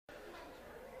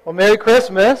Well, Merry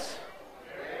Christmas.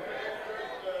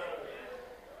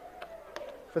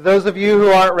 For those of you who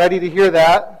aren't ready to hear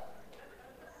that,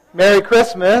 Merry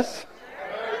Christmas.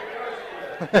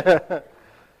 You're going to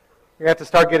have to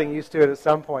start getting used to it at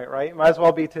some point, right? Might as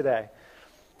well be today.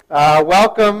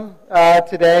 Welcome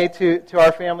today to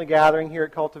our family gathering here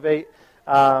at Cultivate.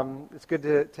 It's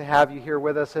good to have you here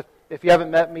with us. If you haven't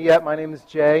met me yet, my name is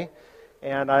Jay,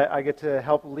 and I get to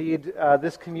help lead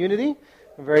this community.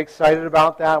 I'm very excited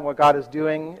about that and what God is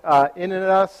doing in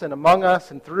us and among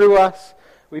us and through us.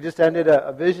 We just ended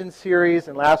a vision series,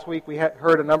 and last week we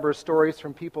heard a number of stories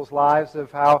from people's lives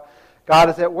of how God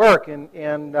is at work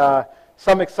in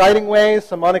some exciting ways,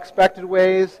 some unexpected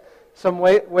ways, some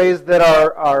ways that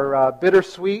are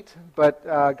bittersweet, but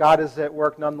God is at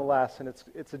work nonetheless, and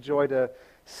it's a joy to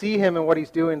see Him and what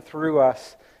He's doing through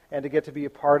us and to get to be a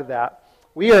part of that.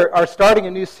 We are starting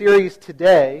a new series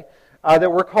today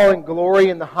that we're calling Glory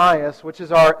in the Highest, which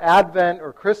is our Advent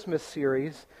or Christmas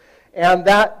series. And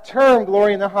that term,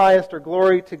 Glory in the Highest, or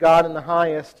Glory to God in the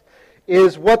Highest,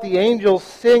 is what the angels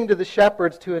sing to the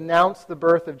shepherds to announce the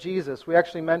birth of Jesus. We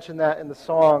actually mentioned that in the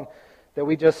song that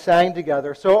we just sang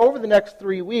together. So over the next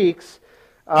 3 weeks,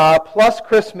 plus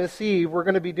Christmas Eve, we're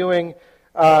going to be doing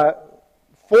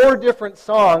 4 different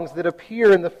songs that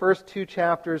appear in the first 2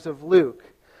 chapters of Luke.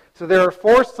 So there are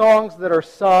 4 songs that are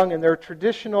sung, and they're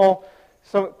traditional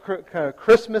kind of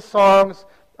Christmas songs.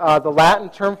 The Latin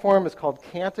term for them is called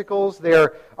canticles.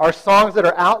 There are songs that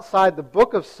are outside the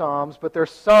book of Psalms, but they're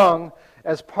sung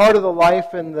as part of the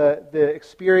life and the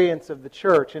experience of the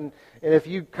church. And if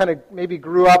you kind of maybe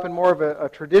grew up in more of a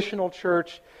traditional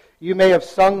church, you may have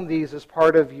sung these as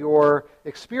part of your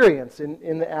experience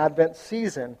in the Advent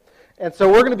season. And so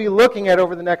we're going to be looking at,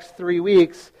 over the next 3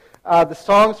 weeks, the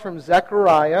songs from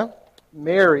Zechariah,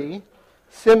 Mary,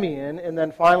 Simeon, and then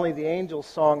finally the angel's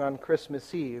song on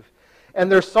Christmas Eve.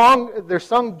 And they're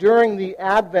sung during the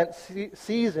Advent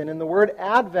season, and the word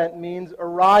Advent means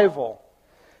arrival.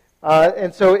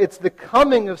 And so it's the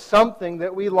coming of something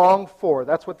that we long for.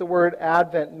 That's what the word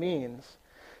Advent means.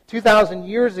 2,000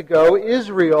 years ago,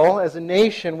 Israel as a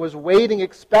nation was waiting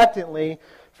expectantly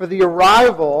for the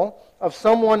arrival of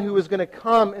someone who was going to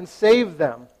come and save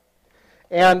them.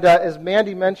 And as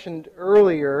Mandy mentioned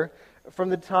earlier, from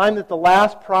the time that the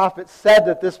last prophet said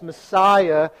that this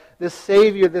Messiah, this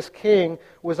Savior, this King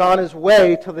was on his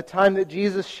way till the time that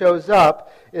Jesus shows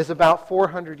up is about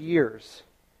 400 years.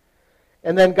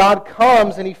 And then God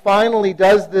comes and He finally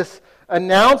does this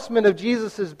announcement of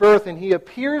Jesus' birth, and He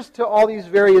appears to all these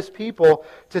various people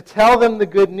to tell them the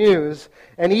good news.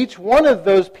 And each one of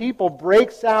those people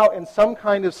breaks out in some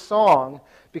kind of song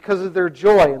because of their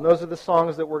joy. And those are the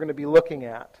songs that we're going to be looking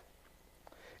at.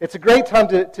 It's a great time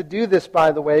to do this,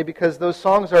 by the way, because those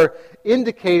songs are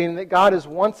indicating that God is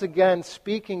once again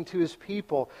speaking to His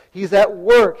people. He's at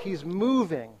work. He's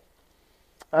moving.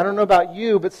 I don't know about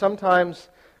you, but sometimes,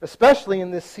 especially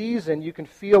in this season, you can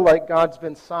feel like God's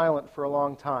been silent for a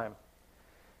long time.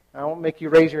 I won't make you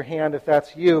raise your hand if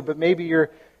that's you, but maybe you're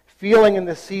feeling in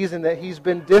this season that He's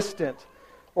been distant,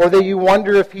 or that you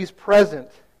wonder if He's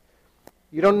present.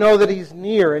 You don't know that He's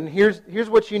near, and here's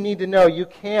what you need to know. You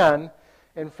can,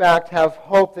 in fact, have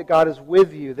hope that God is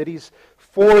with you, that He's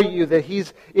for you, that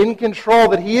He's in control,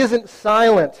 that He isn't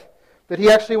silent, that He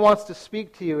actually wants to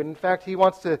speak to you. And in fact, He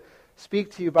wants to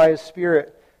speak to you by His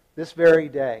Spirit this very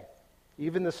day,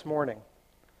 even this morning.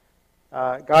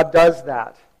 God does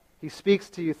that. He speaks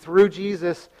to you through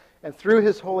Jesus and through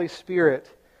His Holy Spirit.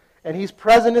 And He's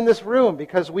present in this room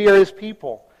because we are His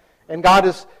people. And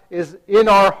God is in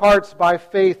our hearts by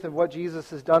faith of what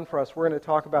Jesus has done for us. We're going to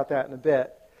talk about that in a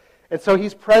bit. And so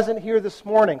He's present here this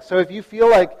morning. So if you feel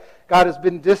like God has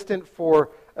been distant for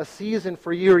a season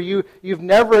for you, or you've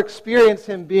never experienced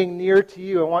Him being near to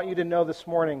you, I want you to know this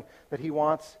morning that He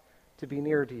wants to be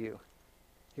near to you.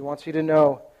 He wants you to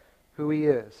know who He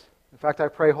is. In fact, I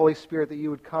pray, Holy Spirit, that you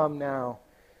would come now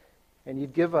and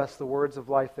you'd give us the words of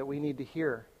life that we need to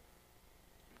hear.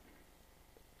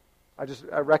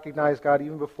 I recognize, God,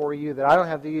 even before you, that I don't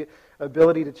have the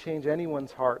ability to change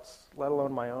anyone's hearts, let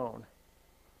alone my own.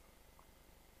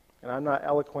 And I'm not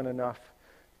eloquent enough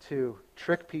to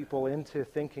trick people into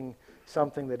thinking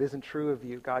something that isn't true of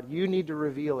you. God, you need to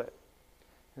reveal it.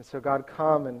 And so, God,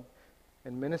 come and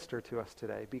minister to us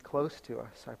today. Be close to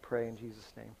us, I pray in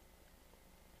Jesus' name.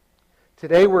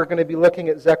 Today we're going to be looking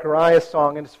at Zechariah's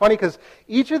song. And it's funny because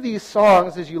each of these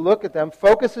songs, as you look at them,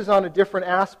 focuses on a different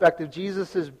aspect of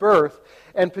Jesus' birth.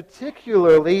 And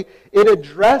particularly, it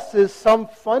addresses some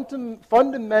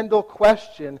fundamental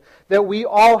question that we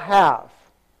all have.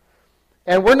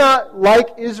 And we're not like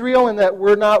Israel in that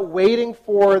we're not waiting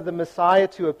for the Messiah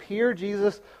to appear.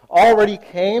 Jesus already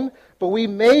came, but we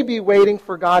may be waiting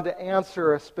for God to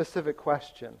answer a specific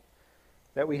question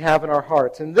that we have in our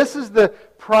hearts. And this is the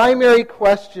primary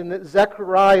question that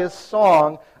Zechariah's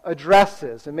song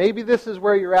addresses. And maybe this is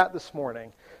where you're at this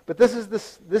morning. But this is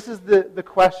the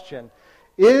question.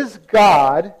 Is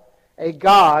God a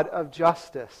God of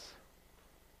justice?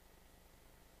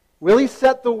 Will He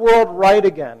set the world right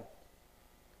again?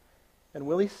 And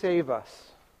will He save us?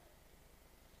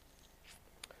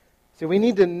 See, we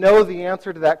need to know the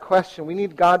answer to that question. We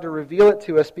need God to reveal it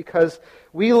to us because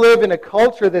we live in a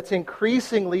culture that's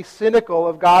increasingly cynical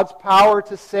of God's power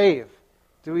to save.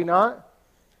 Do we not?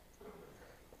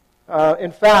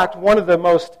 In fact, one of the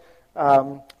most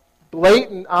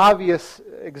blatant, obvious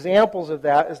examples of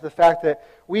that is the fact that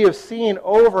we have seen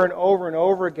over and over and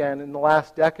over again in the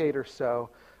last decade or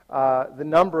so the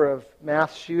number of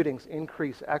mass shootings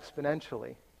increase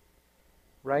exponentially.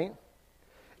 Right?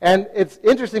 And it's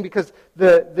interesting because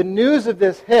the news of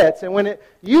this hits, and when it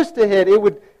used to hit, it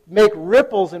would make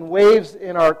ripples and waves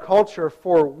in our culture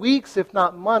for weeks, if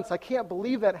not months. I can't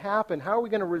believe that happened. How are we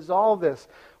going to resolve this?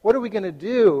 What are we going to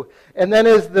do? And then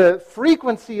as the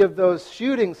frequency of those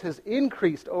shootings has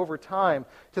increased over time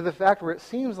to the fact where it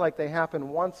seems like they happen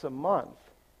once a month,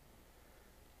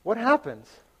 what happens?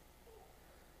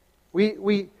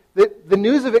 The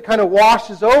news of it kind of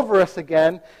washes over us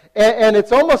again, and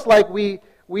it's almost like we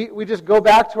just go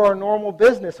back to our normal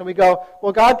business and we go,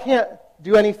 well, God can't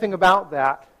do anything about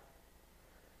that.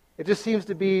 It just seems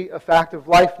to be a fact of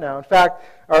life now. In fact,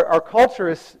 our culture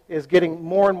is getting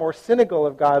more and more cynical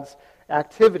of God's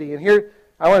activity. And here,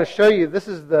 I want to show you, this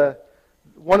is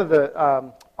one of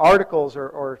the articles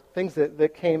or things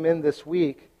that came in this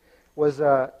week was,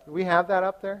 do we have that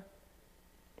up there?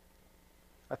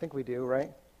 I think we do,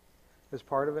 right? As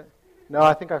part of it? No,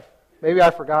 I think maybe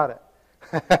I forgot it.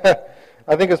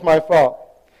 I think it's my fault.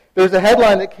 There's a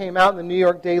headline that came out in the New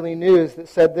York Daily News that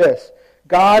said this: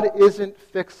 God isn't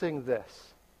fixing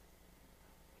this.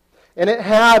 And it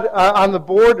had on the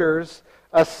borders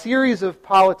a series of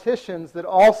politicians that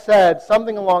all said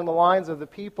something along the lines of the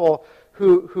people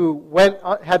who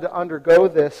had to undergo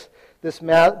this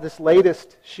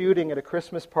latest shooting at a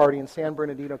Christmas party in San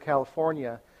Bernardino,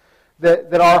 California,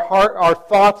 that our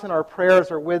thoughts and our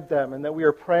prayers are with them and that we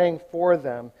are praying for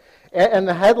them. And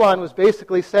the headline was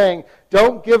basically saying,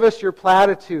 don't give us your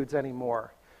platitudes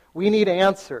anymore. We need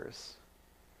answers.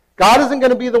 God isn't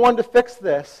going to be the one to fix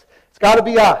this. It's got to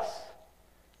be us.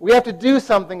 We have to do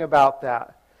something about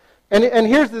that. And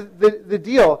here's the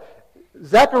deal.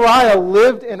 Zechariah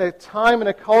lived in a time and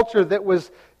a culture that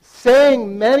was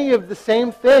saying many of the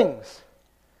same things.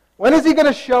 When is He going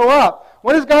to show up?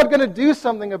 When is God going to do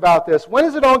something about this? When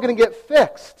is it all going to get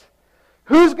fixed?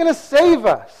 Who's going to save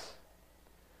us?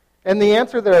 And the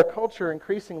answer that our culture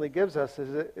increasingly gives us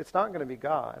is that it's not going to be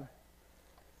God.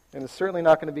 And it's certainly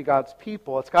not going to be God's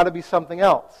people. It's got to be something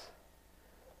else.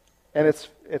 And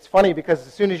it's funny because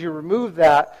as soon as you remove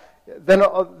that, then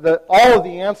all of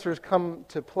the answers come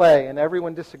to play, and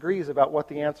everyone disagrees about what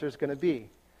the answer is going to be.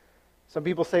 Some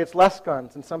people say it's less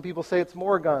guns, and some people say it's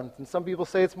more guns, and some people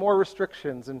say it's more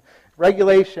restrictions and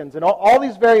regulations, and all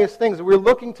these various things. We're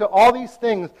looking to all these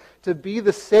things to be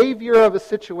the savior of a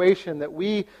situation that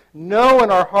we know in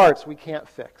our hearts we can't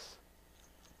fix.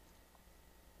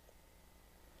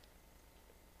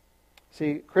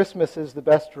 See, Christmas is the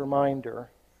best reminder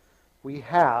we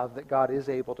have that God is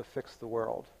able to fix the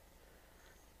world.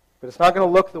 But it's not going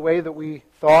to look the way that we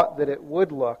thought that it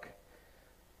would look.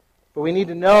 But we need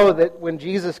to know that when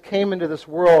Jesus came into this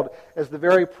world as the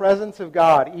very presence of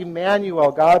God,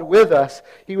 Emmanuel, God with us,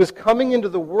 He was coming into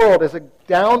the world as a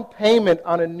down payment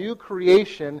on a new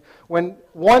creation when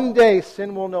one day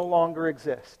sin will no longer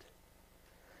exist.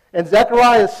 And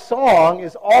Zechariah's song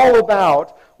is all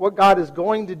about what God is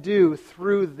going to do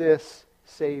through this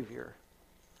Savior.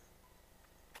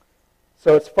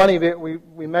 So it's funny,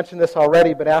 we mentioned this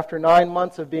already, but after 9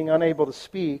 months of being unable to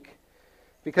speak,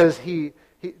 because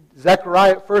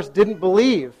Zechariah at first didn't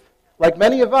believe, like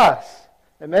many of us,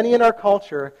 and many in our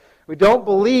culture, we don't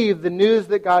believe the news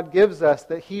that God gives us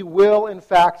that He will in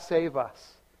fact save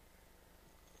us.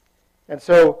 And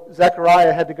so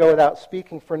Zechariah had to go without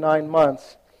speaking for 9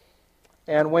 months.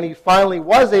 And when he finally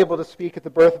was able to speak at the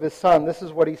birth of his son, this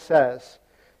is what he says.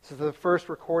 This is the first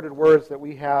recorded words that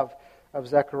we have of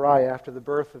Zechariah after the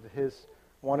birth of his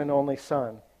one and only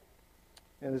son.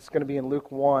 And it's going to be in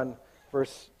Luke 1,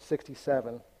 verse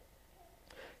 67.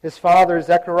 His father,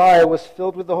 Zechariah, was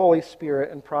filled with the Holy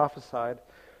Spirit and prophesied,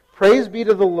 "Praise be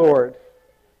to the Lord,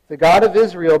 the God of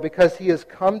Israel, because He has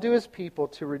come to His people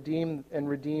to redeem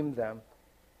them.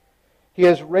 He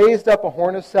has raised up a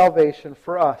horn of salvation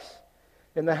for us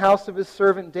in the house of his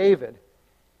servant David,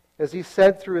 as he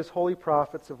said through his holy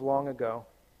prophets of long ago.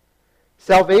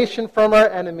 Salvation from our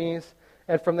enemies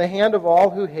and from the hand of all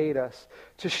who hate us,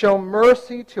 to show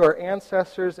mercy to our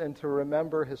ancestors and to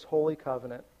remember his holy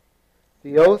covenant,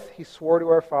 the oath he swore to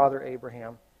our father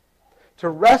Abraham, to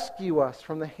rescue us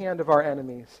from the hand of our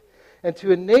enemies, and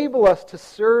to enable us to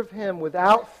serve him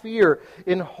without fear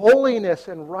in holiness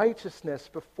and righteousness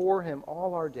before him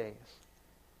all our days.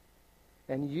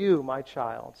 And you, my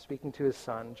child, speaking to his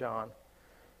son, John,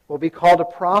 will be called a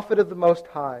prophet of the Most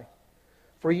High,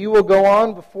 for you will go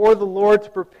on before the Lord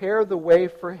to prepare the way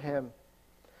for him,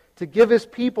 to give his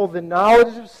people the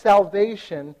knowledge of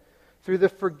salvation through the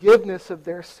forgiveness of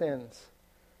their sins,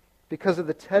 because of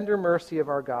the tender mercy of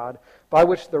our God, by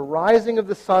which the rising of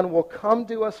the sun will come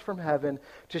to us from heaven,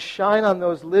 to shine on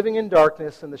those living in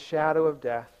darkness and the shadow of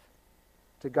death,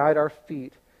 to guide our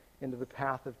feet into the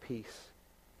path of peace.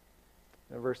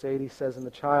 And verse 80 says, And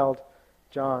the child,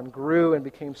 John, grew and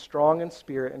became strong in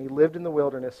spirit, and he lived in the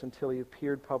wilderness until he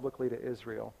appeared publicly to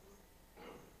Israel.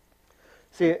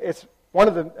 See, it's one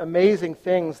of the amazing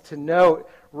things to note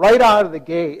right out of the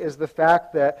gate is the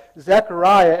fact that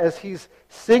Zechariah, as he's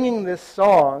singing this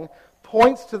song,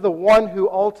 points to the one who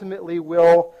ultimately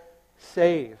will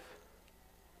save.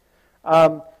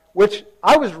 Which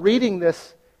I was reading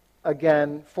this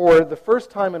again for the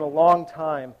first time in a long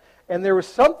time, and there was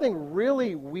something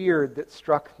really weird that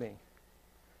struck me.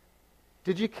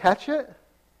 Did you catch it?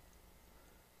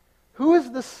 Who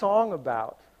is this song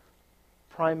about,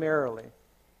 primarily?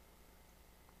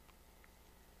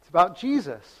 It's about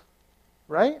Jesus,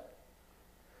 right?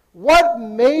 What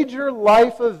major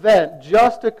life event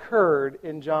just occurred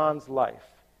in John's life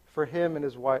for him and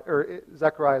his wife, or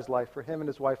Zechariah's life for him and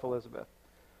his wife Elizabeth?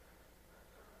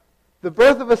 The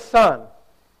birth of a son.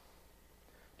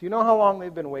 Do you know how long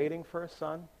they've been waiting for a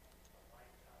son?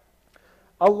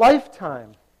 A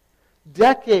lifetime.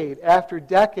 Decade after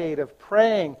decade of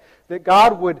praying that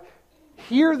God would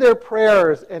hear their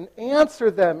prayers and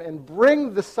answer them and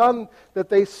bring the son that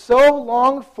they so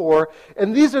longed for.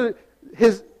 And these are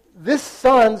this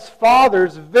son's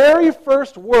father's very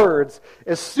first words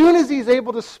as soon as he's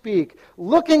able to speak,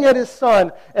 looking at his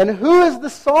son. And who is the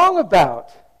song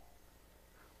about?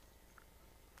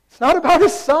 It's not about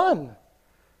his son.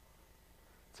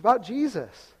 It's about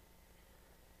Jesus.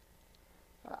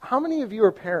 How many of you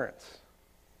are parents?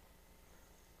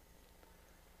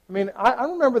 I mean, I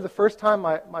remember the first time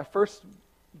my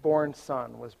firstborn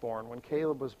son was born, when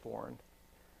Caleb was born.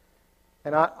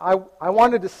 And I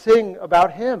wanted to sing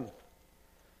about him.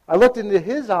 I looked into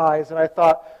his eyes and I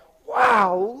thought,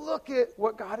 wow, look at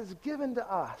what God has given to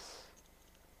us.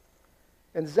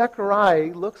 And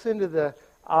Zechariah looks into the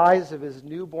eyes of his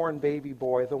newborn baby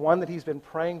boy, the one that he's been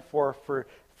praying for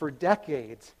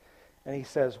decades, and he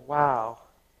says, wow,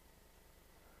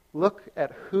 look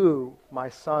at who my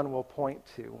son will point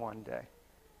to one day.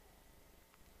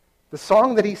 The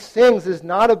song that he sings is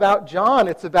not about John,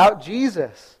 it's about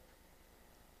Jesus.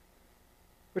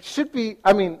 Which should be,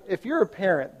 I mean, if you're a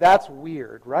parent, that's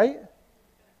weird, right?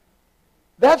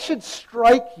 That should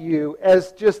strike you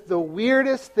as just the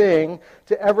weirdest thing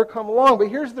to ever come along. But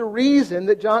here's the reason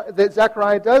that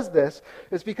Zechariah does this.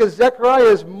 It's because Zechariah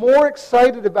is more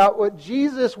excited about what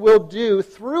Jesus will do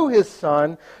through his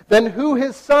son than who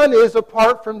his son is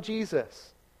apart from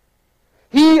Jesus.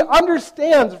 He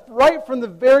understands right from the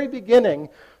very beginning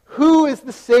who is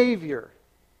the Savior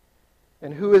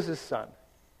and who is his son.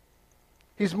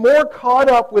 He's more caught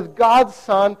up with God's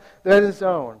Son than his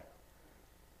own.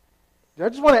 I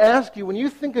just want to ask you, when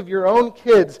you think of your own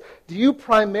kids, do you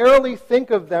primarily think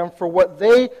of them for what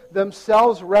they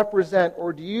themselves represent,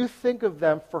 or do you think of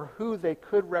them for who they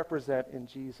could represent in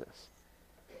Jesus?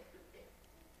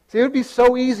 See, it would be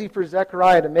so easy for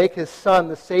Zechariah to make his son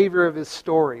the savior of his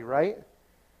story, right?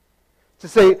 To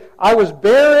say, I was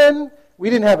barren, we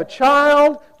didn't have a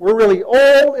child, we're really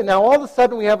old, and now all of a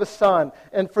sudden we have a son.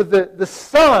 And for the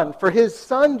son, for his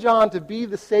son John to be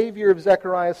the savior of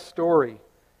Zechariah's story.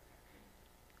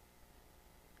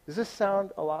 Does this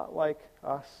sound a lot like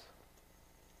us?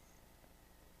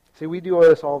 See, we do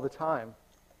this all the time.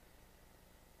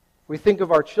 We think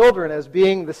of our children as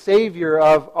being the savior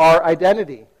of our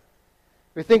identity.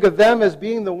 We think of them as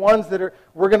being the ones that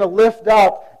we're going to lift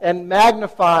up and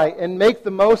magnify and make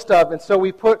the most of. And so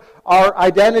we put our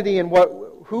identity and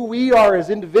who we are as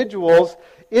individuals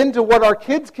into what our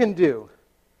kids can do,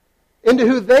 into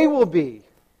who they will be.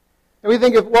 And we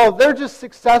think, if they're just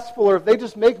successful, or if they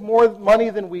just make more money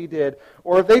than we did,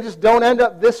 or if they just don't end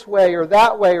up this way or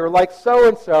that way, or like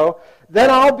so-and-so,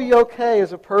 then I'll be okay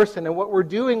as a person. And what we're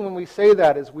doing when we say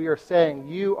that is we are saying,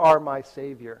 you are my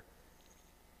Savior.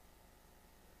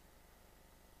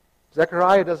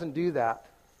 Zechariah doesn't do that.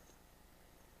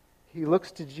 He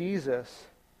looks to Jesus,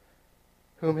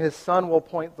 whom his Son will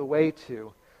point the way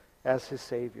to as his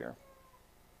Savior.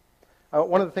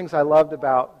 One of the things I loved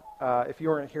about, if you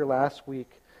weren't here last week,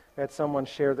 I had someone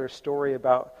share their story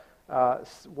about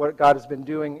what God has been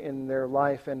doing in their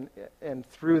life and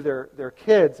through their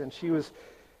kids. And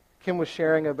Kim was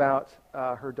sharing about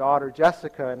her daughter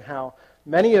Jessica, and how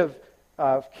many of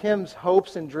Kim's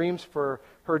hopes and dreams for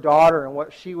her daughter and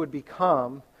what she would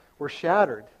become were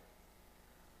shattered.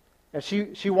 And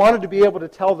she wanted to be able to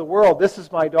tell the world, this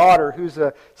is my daughter who's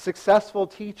a successful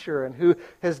teacher and who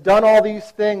has done all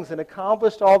these things and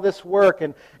accomplished all this work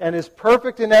and is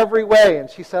perfect in every way. And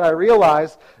she said, I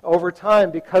realized over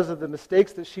time, because of the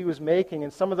mistakes that she was making,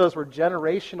 and some of those were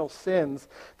generational sins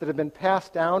that had been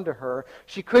passed down to her,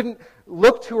 she couldn't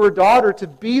look to her daughter to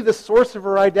be the source of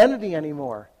her identity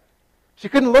anymore. She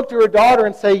couldn't look to her daughter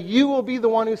and say, you will be the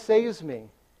one who saves me.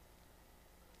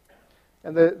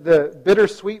 And the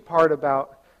bittersweet part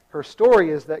about her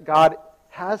story is that God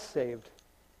has saved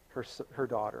her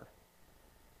daughter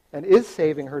and is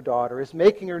saving her daughter, is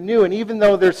making her new. And even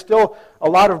though there's still a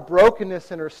lot of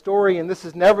brokenness in her story, and this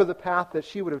is never the path that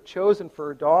she would have chosen for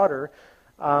her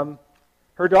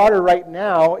daughter right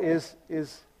now is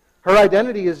her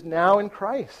identity is now in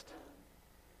Christ.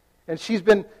 And she's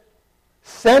been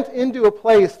sent into a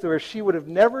place where she would have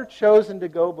never chosen to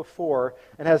go before,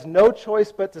 and has no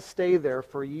choice but to stay there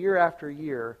for year after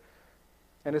year.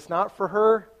 And it's not for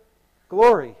her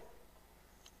glory.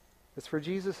 It's for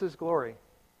Jesus' glory.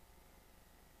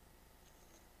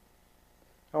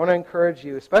 I want to encourage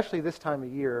you, especially this time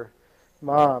of year,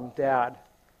 mom, dad,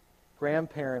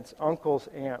 grandparents, uncles,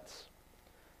 aunts,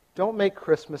 don't make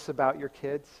Christmas about your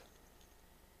kids.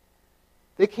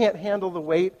 They can't handle the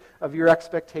weight of your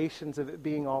expectations of it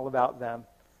being all about them.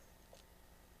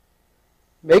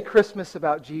 Make Christmas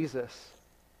about Jesus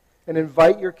and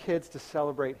invite your kids to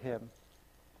celebrate Him.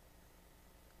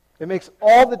 It makes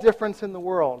all the difference in the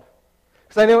world.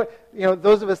 Because I know,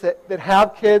 those of us that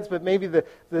have kids, but maybe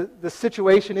the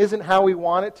situation isn't how we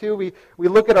want it to. We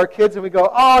look at our kids and we go,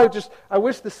 I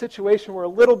wish the situation were a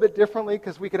little bit differently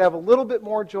because we could have a little bit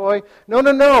more joy.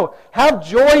 No. Have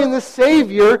joy in the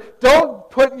Savior. Don't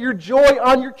put your joy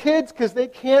on your kids because they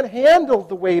can't handle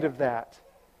the weight of that.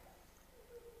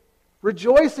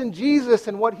 Rejoice in Jesus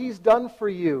and what He's done for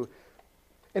you.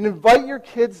 And invite your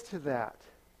kids to that.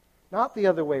 Not the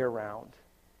other way around.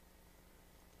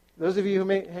 Those of you who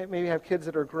maybe have kids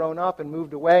that are grown up and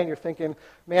moved away, and you're thinking,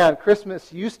 man,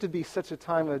 Christmas used to be such a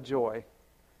time of joy,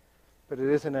 but it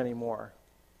isn't anymore.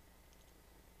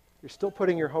 You're still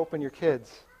putting your hope in your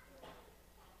kids.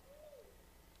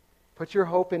 Put your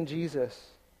hope in Jesus.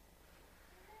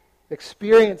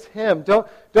 Experience Him.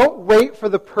 Don't wait for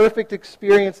the perfect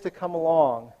experience to come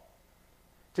along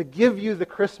to give you the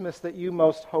Christmas that you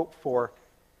most hope for.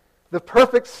 The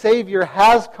perfect Savior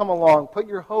has come along. Put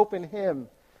your hope in Him.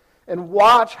 And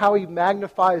watch how He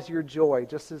magnifies your joy,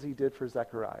 just as He did for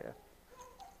Zechariah.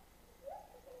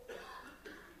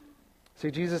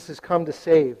 See, Jesus has come to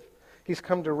save. He's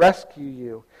come to rescue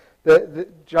you.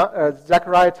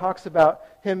 Zechariah talks about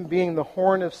Him being the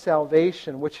horn of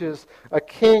salvation, which is a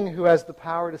king who has the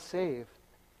power to save.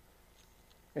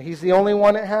 And He's the only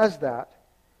one that has that.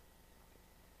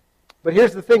 But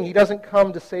here's the thing, He doesn't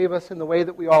come to save us in the way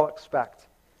that we all expect.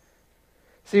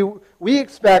 See, we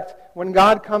expect when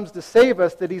God comes to save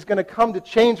us that He's going to come to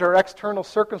change our external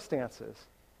circumstances.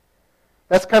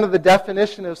 That's kind of the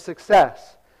definition of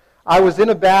success. I was in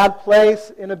a bad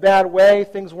place, in a bad way,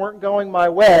 things weren't going my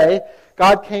way.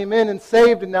 God came in and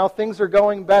saved, and now things are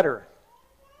going better.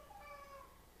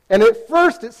 And at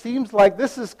first it seems like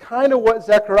this is kind of what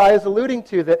Zechariah is alluding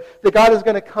to, that God is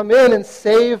going to come in and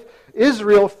save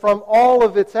Israel from all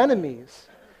of its enemies.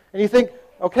 And you think,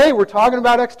 okay, we're talking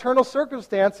about external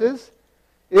circumstances.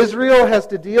 Israel has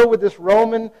to deal with this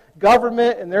Roman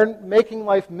government, and they're making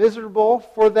life miserable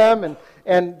for them,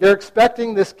 and they're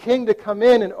expecting this king to come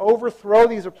in and overthrow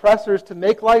these oppressors to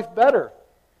make life better.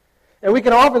 And we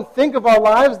can often think of our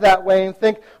lives that way and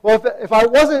think, well, if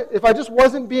I just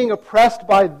wasn't being oppressed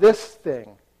by this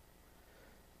thing,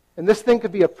 and this thing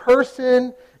could be a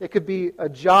person, it could be a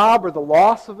job or the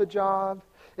loss of a job,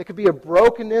 it could be a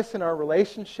brokenness in our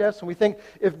relationships. And we think,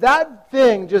 if that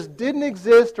thing just didn't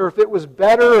exist, or if it was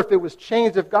better, or if it was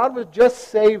changed, if God would just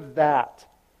save that,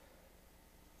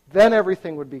 then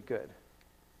everything would be good.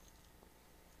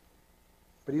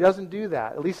 But he doesn't do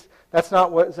that. At least that's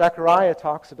not what Zechariah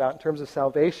talks about in terms of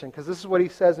salvation, because this is what he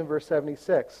says in verse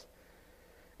 76.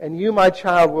 And you, my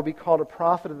child, will be called a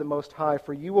prophet of the Most High,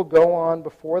 for you will go on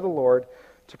before the Lord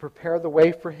to prepare the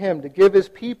way for him, to give his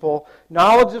people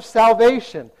knowledge of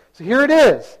salvation. So here it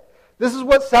is. This is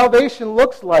what salvation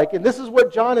looks like, and this is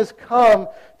what John has come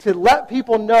to let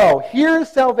people know. Here is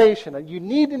salvation, and you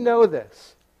need to know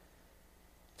this.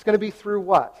 It's going to be through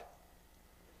what?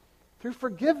 Through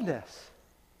forgiveness.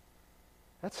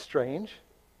 That's strange.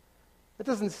 That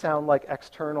doesn't sound like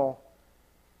external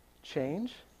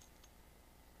change.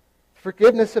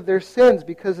 Forgiveness of their sins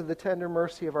because of the tender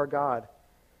mercy of our God,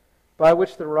 by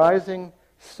which the rising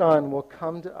sun will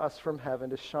come to us from heaven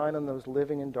to shine on those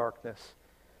living in darkness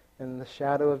and in the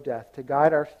shadow of death, to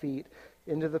guide our feet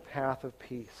into the path of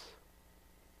peace.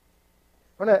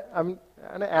 I'm going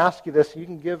to ask you this, and you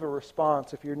can give a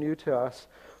response if you're new to us.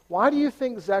 Why do you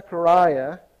think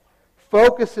Zechariah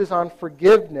focuses on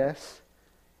forgiveness,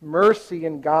 mercy,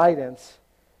 and guidance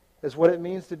as what it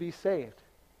means to be saved?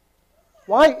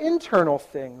 Why internal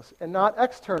things and not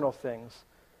external things?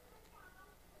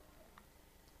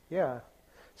 Yeah.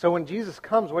 So when Jesus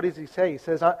comes, what does he say? He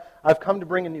says, I've come to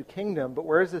bring a new kingdom, but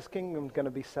where is this kingdom going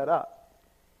to be set up?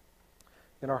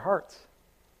 In our hearts.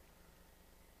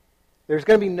 There's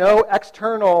going to be no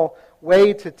external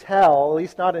way to tell, at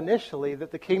least not initially,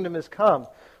 that the kingdom has come.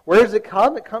 Where does it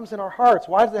come? It comes in our hearts.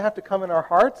 Why does it have to come in our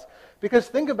hearts? Because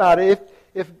think about it,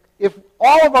 if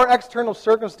all of our external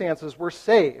circumstances were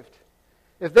saved,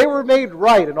 if they were made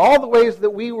right in all the ways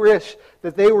that we wish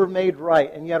that they were made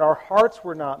right, and yet our hearts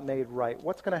were not made right,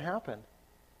 what's going to happen?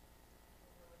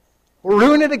 We'll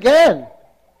ruin it again.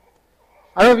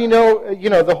 I don't know if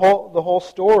you know the whole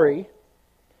story,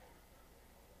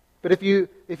 but if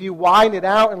you widen it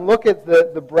out and look at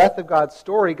the breadth of God's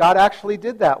story, God actually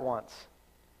did that once.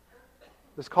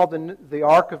 It's called the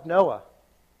Ark of Noah.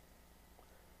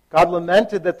 God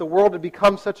lamented that the world had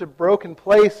become such a broken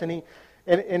place, and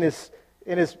in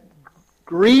his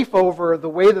grief over the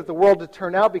way that the world had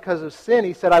turned out because of sin,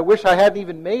 he said, I wish I hadn't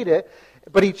even made it.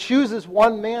 But he chooses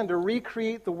one man to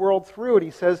recreate the world through it.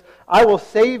 He says, I will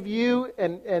save you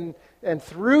and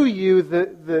through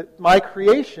you my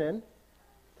creation.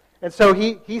 And so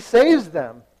he saves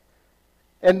them.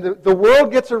 And the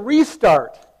world gets a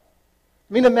restart.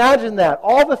 I mean, imagine that.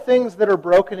 All the things that are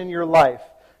broken in your life,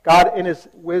 God in his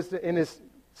wisdom, in his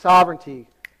sovereignty,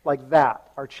 like that,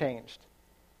 are changed.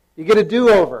 You get a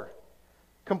do-over.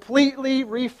 Completely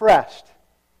refreshed.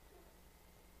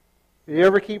 Do you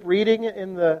ever keep reading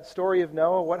in the story of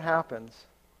Noah? What happens?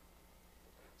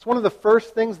 It's one of the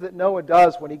first things that Noah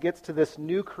does when he gets to this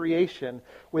new creation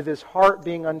with his heart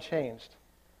being unchanged.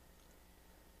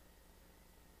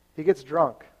 He gets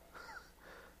drunk.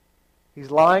 He's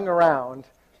lying around,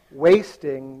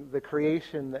 wasting the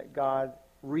creation that God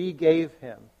re-gave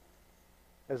him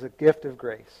as a gift of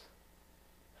grace.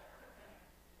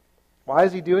 Why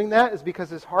is he doing that? It's because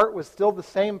his heart was still the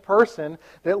same person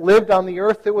that lived on the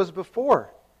earth that was before.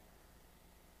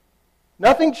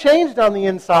 Nothing changed on the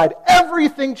inside.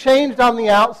 Everything changed on the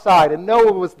outside. And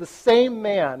Noah was the same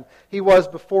man he was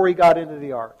before he got into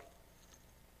the ark.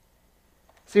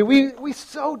 See, we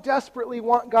so desperately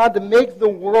want God to make the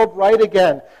world right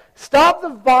again. Stop the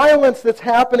violence that's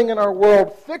happening in our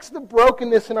world. Fix the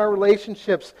brokenness in our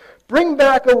relationships. Bring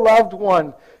back a loved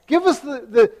one. Give us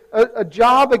a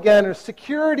job again, or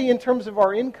security in terms of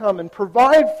our income, and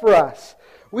provide for us.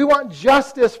 We want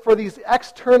justice for these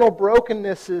external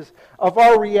brokennesses of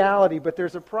our reality, but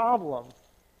there's a problem.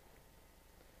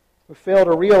 We fail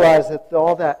to realize that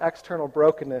all that external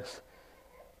brokenness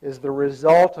is the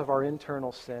result of our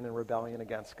internal sin and rebellion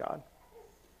against God.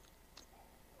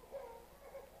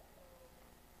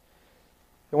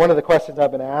 And one of the questions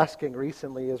I've been asking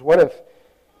recently is, what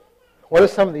if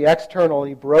some of the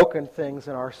externally broken things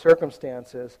in our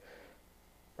circumstances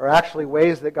are actually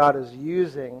ways that God is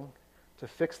using to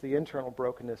fix the internal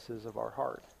brokennesses of our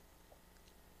heart?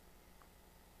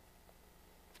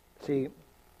 See,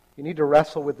 you need to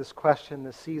wrestle with this question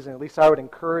this season. At least I would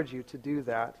encourage you to do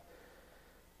that.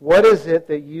 What is it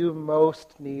that you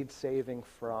most need saving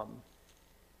from?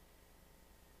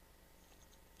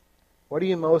 What do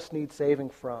you most need saving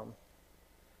from?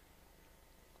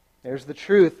 There's the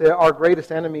truth that our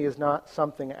greatest enemy is not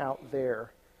something out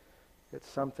there. It's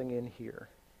something in here.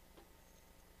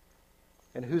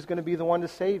 And who's going to be the one to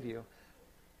save you?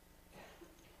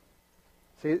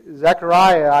 See,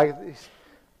 Zechariah,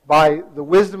 by the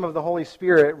wisdom of the Holy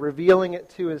Spirit, revealing it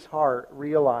to his heart,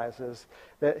 realizes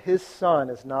that his son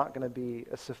is not going to be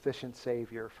a sufficient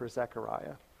Savior for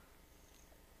Zechariah.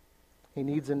 He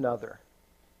needs another.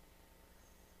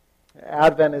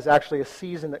 Advent is actually a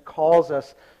season that calls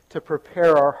us to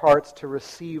prepare our hearts to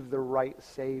receive the right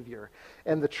Savior.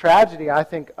 And the tragedy, I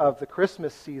think, of the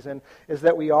Christmas season is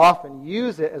that we often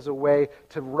use it as a way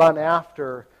to run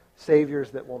after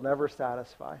Saviors that will never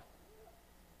satisfy.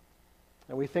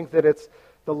 And we think that it's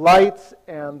the lights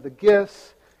and the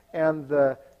gifts and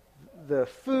the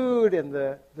food and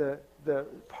the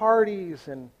parties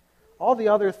and all the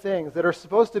other things that are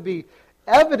supposed to be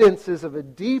evidences of a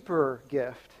deeper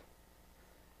gift.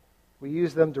 We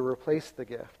use them to replace the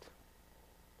gift.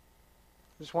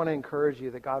 I just want to encourage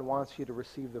you that God wants you to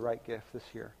receive the right gift this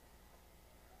year.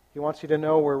 He wants you to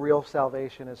know where real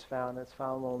salvation is found. It's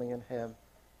found only in Him.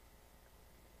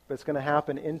 But it's going to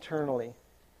happen internally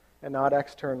and not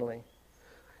externally.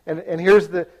 And here's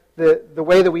the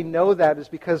way that we know that is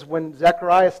because when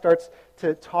Zechariah starts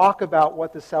to talk about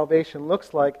what the salvation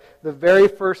looks like, the very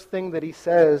first thing that he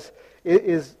says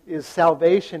is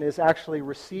salvation is actually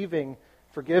receiving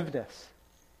forgiveness.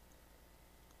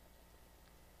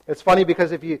 It's funny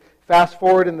because if you fast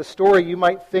forward in the story, you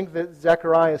might think that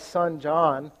Zechariah's son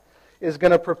John is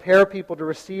going to prepare people to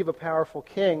receive a powerful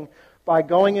king by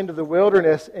going into the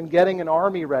wilderness and getting an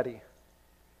army ready.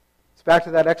 It's back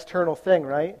to that external thing,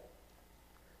 right?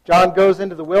 John goes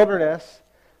into the wilderness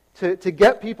to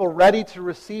get people ready to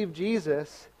receive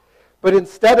Jesus, but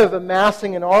instead of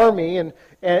amassing an army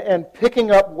and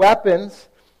picking up weapons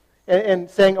and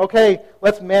saying, okay,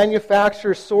 let's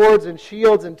manufacture swords and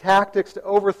shields and tactics to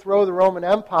overthrow the Roman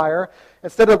Empire,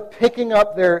 instead of picking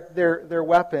up their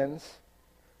weapons,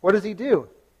 what does he do?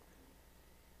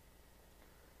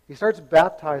 He starts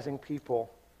baptizing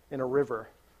people in a river.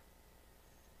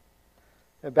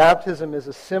 And baptism is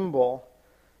a symbol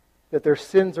that their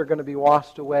sins are going to be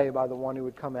washed away by the one who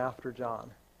would come after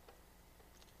John.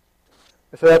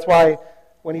 And so that's why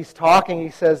when he's talking, he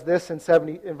says this in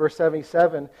verse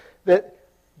 77, that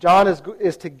John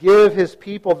is to give his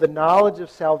people the knowledge of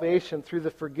salvation through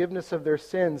the forgiveness of their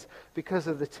sins because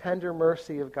of the tender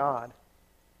mercy of God.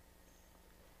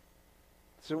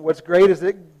 So what's great is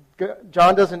that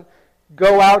John doesn't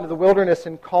go out into the wilderness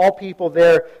and call people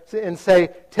there and say,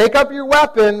 take up your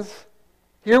weapons,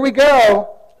 here we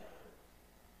go.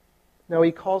 No,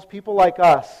 he calls people like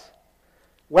us,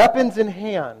 weapons in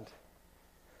hand,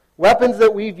 weapons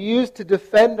that we've used to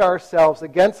defend ourselves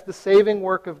against the saving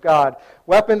work of God.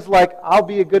 Weapons like, I'll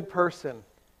be a good person,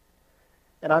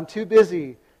 and I'm too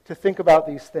busy to think about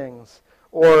these things.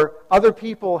 Or other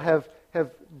people have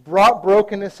brought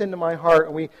brokenness into my heart,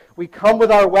 and we come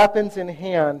with our weapons in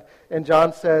hand, and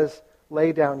John says,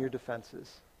 lay down your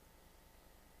defenses.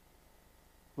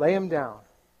 Lay them down.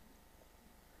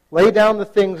 Lay down the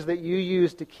things that you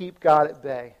use to keep God at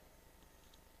bay.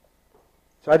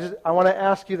 So I want to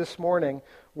ask you this morning,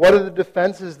 what are the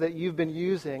defenses that you've been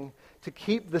using to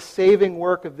keep the saving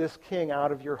work of this king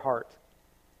out of your heart?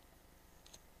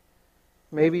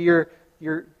 Maybe you're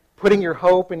putting your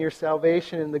hope and your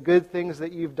salvation in the good things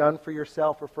that you've done for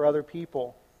yourself or for other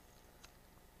people.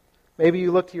 Maybe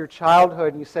you look to your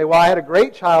childhood and you say, well, I had a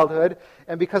great childhood,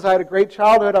 and because I had a great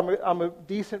childhood, I'm a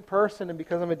decent person, and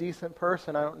because I'm a decent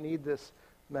person, I don't need this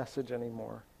message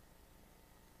anymore.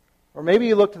 Or maybe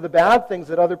you look to the bad things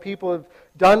that other people have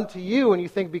done to you, and you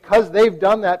think, because they've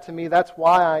done that to me, that's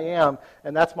why I am,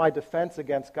 and that's my defense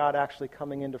against God actually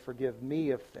coming in to forgive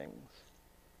me of things.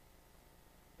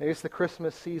 Maybe it's the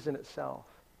Christmas season itself.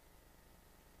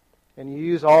 And you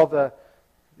use all the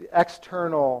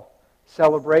external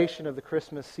celebration of the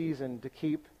Christmas season to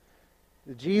keep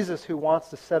the Jesus who wants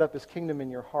to set up his kingdom in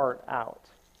your heart out.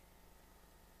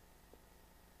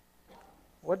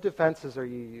 What defenses are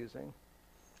you using?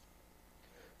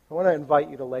 I want to invite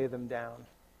you to lay them down.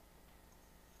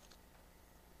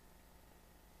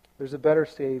 There's a better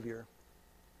Savior.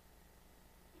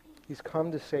 He's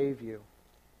come to save you.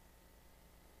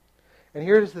 And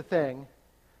here's the thing.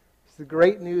 It's the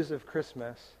great news of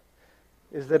Christmas,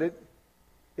 is that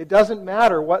it doesn't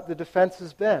matter what the defense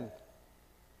has been.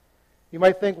 You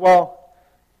might think, well,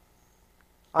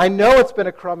 I know it's been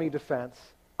a crummy defense.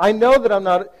 I know that I'm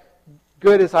not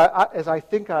good as I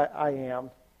think I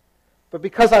am. But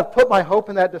because I've put my hope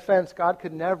in that defense, God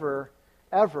could never,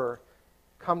 ever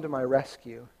come to my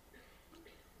rescue.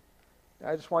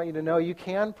 I just want you to know you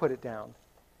can put it down.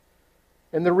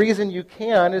 And the reason you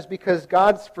can is because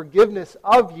God's forgiveness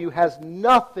of you has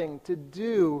nothing to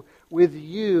do with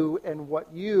you and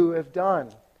what you have done.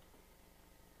 It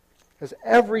has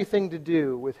everything to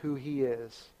do with who He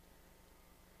is.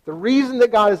 The reason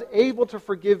that God is able to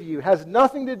forgive you has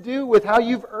nothing to do with how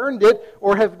you've earned it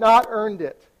or have not earned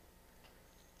it.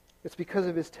 It's because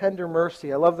of his tender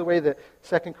mercy. I love the way that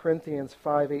 2 Corinthians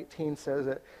 5:18 says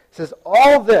it. It says,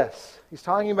 all this, he's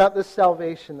talking about this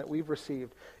salvation that we've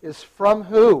received, is from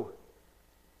who?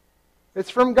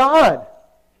 It's from God.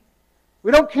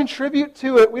 We don't contribute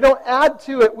to it. We don't add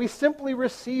to it. We simply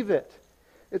receive it.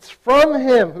 It's from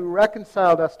him who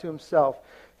reconciled us to himself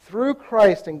through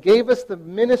Christ and gave us the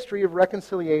ministry of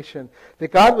reconciliation,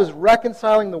 that God was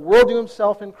reconciling the world to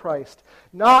himself in Christ,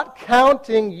 not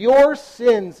counting your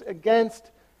sins against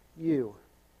you.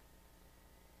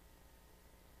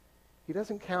 He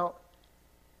doesn't count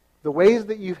the ways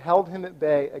that you've held him at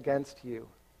bay against you. You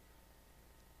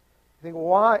think,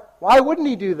 why wouldn't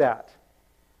he do that?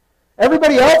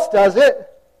 Everybody else does it.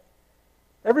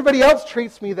 Everybody else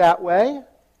treats me that way.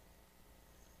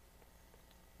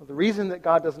 Well, the reason that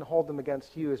God doesn't hold them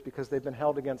against you is because they've been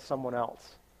held against someone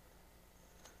else.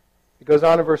 It goes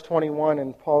on in verse 21,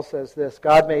 and Paul says this,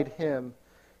 God made him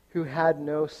who had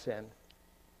no sin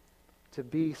to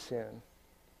be sin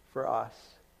for us,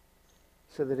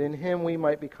 so that in him we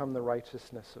might become the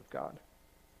righteousness of God.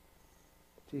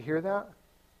 Do you hear that?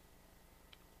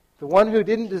 The one who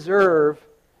didn't deserve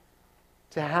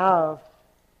to have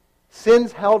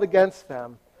sins held against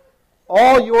them,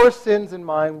 all your sins and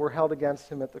mine were held against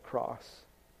him at the cross.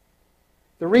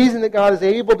 The reason that God is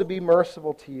able to be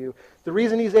merciful to you, the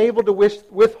reason he's able to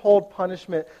withhold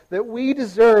punishment that we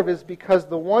deserve is because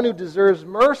the one who deserves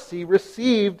mercy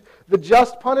received the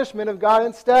just punishment of God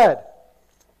instead.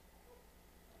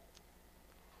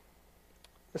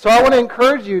 So I want to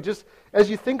encourage you, just as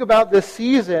you think about this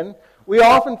season, we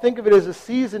often think of it as a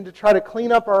season to try to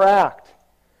clean up our act,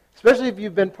 especially if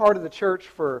you've been part of the church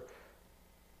for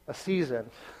a season.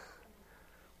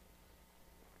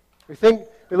 We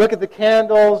look at the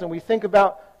candles and we think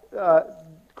about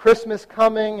Christmas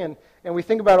coming and we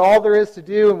think about all there is to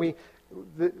do, and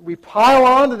we pile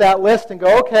onto that list and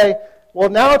go, okay, well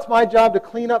now it's my job to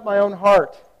clean up my own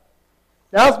heart.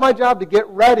 Now it's my job to get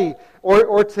ready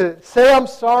or to say I'm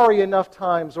sorry enough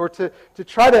times or to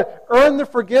try to earn the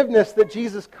forgiveness that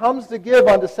Jesus comes to give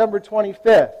on December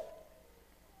 25th.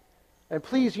 And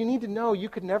please, you need to know you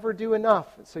could never do enough,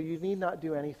 so you need not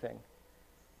do anything,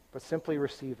 but simply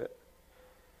receive it.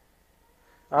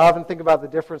 I often think about the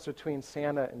difference between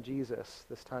Santa and Jesus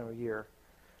this time of year.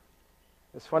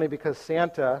 It's funny because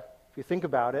Santa, if you think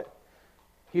about it,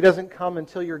 he doesn't come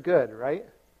until you're good, right?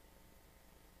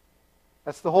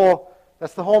 That's the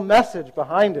whole message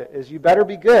behind it, is you better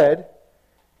be good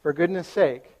for goodness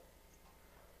sake,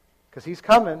 because he's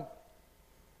coming.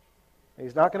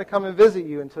 He's not going to come and visit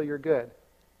you until you're good.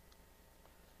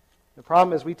 The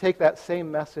problem is we take that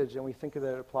same message and we think that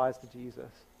it applies to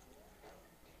Jesus.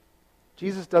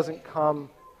 Jesus doesn't come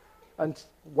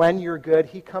when you're good.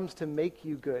 He comes to make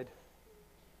you good.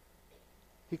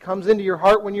 He comes into your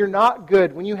heart when you're not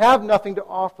good, when you have nothing to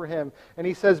offer him. And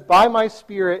he says, by my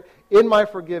Spirit, in my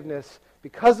forgiveness,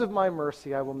 because of my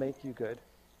mercy, I will make you good.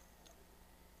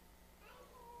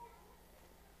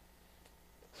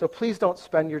 So please don't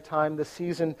spend your time this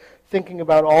season thinking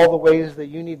about all the ways that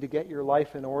you need to get your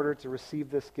life in order to receive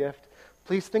this gift.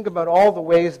 Please think about all the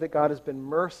ways that God has been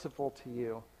merciful to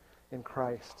you in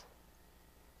Christ.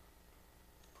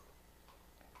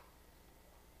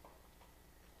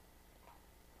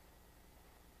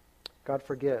 God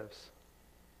forgives.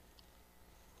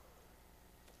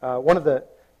 One of the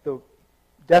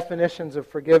definitions of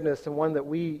forgiveness, and one that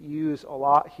we use a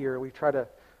lot here,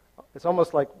 it's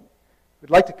almost like we'd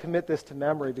like to commit this to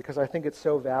memory because I think it's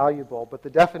so valuable. But the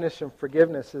definition of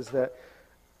forgiveness is that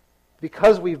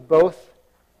because we've both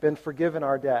been forgiven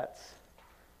our debts,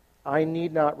 I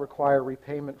need not require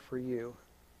repayment for you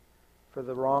for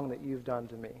the wrong that you've done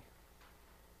to me.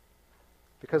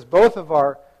 Because both of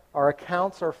our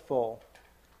accounts are full,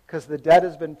 because the debt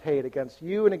has been paid against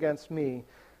you and against me,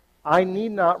 I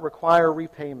need not require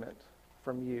repayment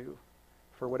from you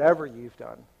for whatever you've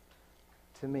done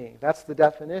to me. That's the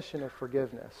definition of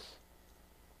forgiveness.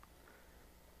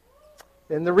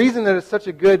 And the reason that it's such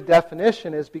a good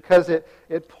definition is because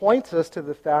it points us to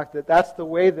the fact that that's the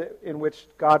way in which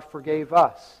God forgave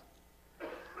us.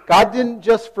 God didn't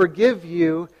just forgive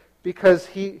you because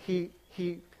he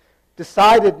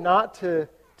decided not to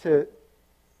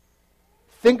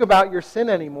think about your sin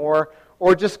anymore,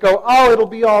 or just go, oh, it'll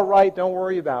be all right, don't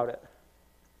worry about it.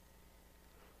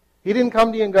 He didn't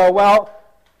come to you and go, well,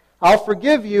 I'll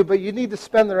forgive you, but you need to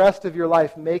spend the rest of your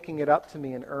life making it up to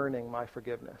me and earning my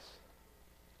forgiveness.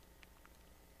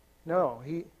 No,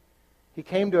 he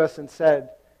came to us and said,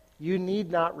 you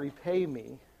need not repay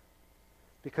me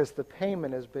because the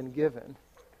payment has been given.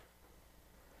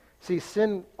 See,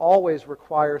 sin always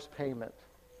requires payment.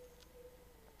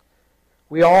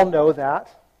 We all know that.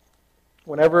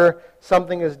 whenever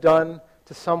something is done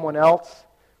to someone else,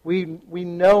 we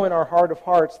know in our heart of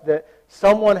hearts that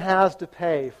someone has to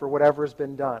pay for whatever has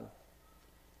been done.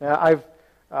 Now, I've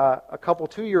a couple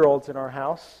 2-year-olds in our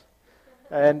house,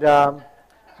 and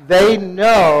they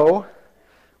know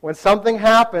when something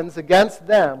happens against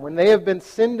them, when they have been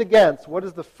sinned against, what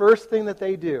is the first thing that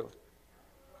they do?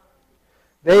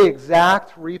 They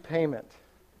exact repayment.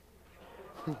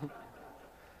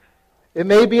 It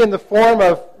may be in the form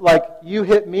of, like, you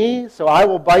hit me, so I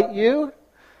will bite you.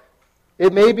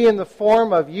 It may be in the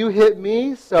form of, you hit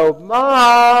me, so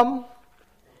Mom,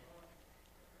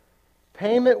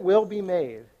 payment will be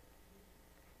made.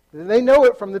 They know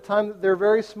it from the time that they're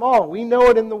very small. We know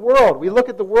it in the world. We look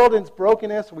at the world and its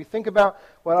brokenness, and we think about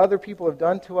what other people have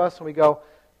done to us, and we go,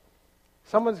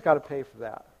 someone's got to pay for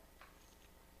that.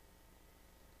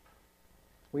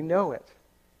 We know it.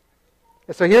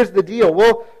 And so here's the deal.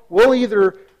 We'll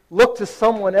either look to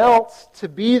someone else to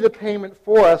be the payment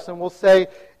for us, and we'll say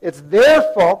it's their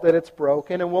fault that it's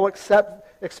broken, and we'll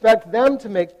expect them to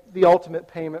make the ultimate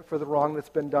payment for the wrong that's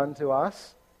been done to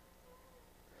us.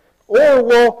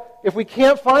 Or if we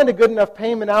can't find a good enough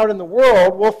payment out in the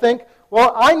world, we'll think,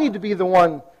 well, I need to be the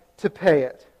one to pay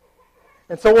it.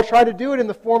 And so we'll try to do it in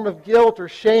the form of guilt or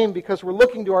shame because we're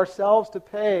looking to ourselves to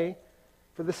pay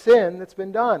for the sin that's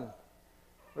been done,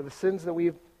 or the sins that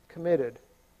we've committed.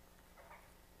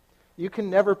 You can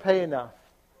never pay enough,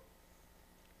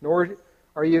 nor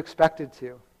are you expected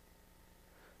to.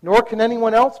 Nor can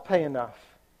anyone else pay enough,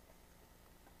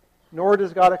 nor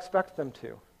does God expect them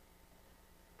to.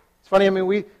 It's funny,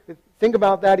 we think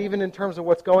about that even in terms of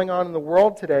what's going on in the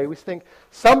world today. We think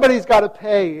somebody's got to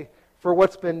pay for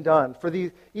what's been done.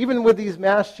 Even with these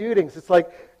mass shootings, it's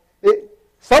like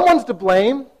someone's to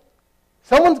blame.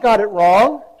 Someone's got it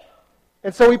wrong.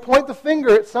 And so we point the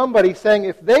finger at somebody saying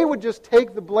if they would just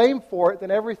take the blame for it, then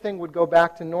everything would go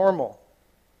back to normal.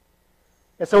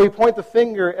 And so we point the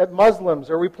finger at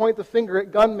Muslims, or we point the finger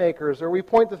at gun makers, or we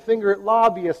point the finger at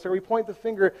lobbyists, or we point the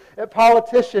finger at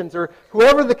politicians, or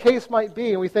whoever the case might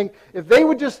be. And we think if they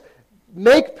would just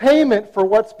make payment for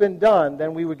what's been done,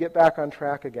 then we would get back on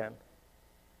track again.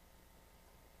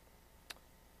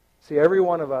 See, every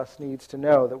one of us needs to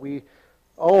know that we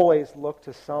always look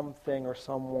to something or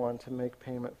someone to make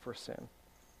payment for sin.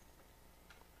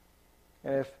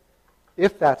 And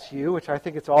if that's you, which I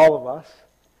think it's all of us,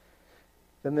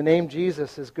 then the name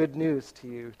Jesus is good news to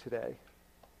you today.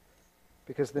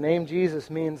 Because the name Jesus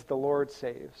means the Lord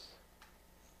saves.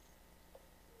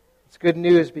 It's good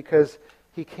news because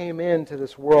He came into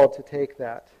this world to take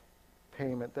that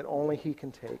payment that only He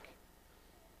can take.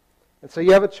 And so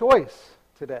you have a choice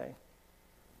today.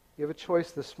 You have a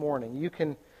choice this morning. You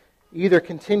can either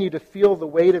continue to feel the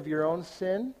weight of your own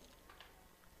sin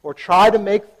or try to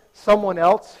make someone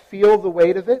else feel the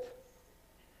weight of it.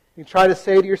 You try to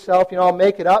say to yourself, I'll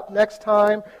make it up next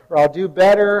time, or I'll do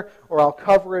better, or I'll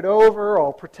cover it over, or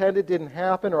I'll pretend it didn't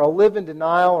happen, or I'll live in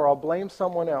denial, or I'll blame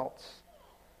someone else.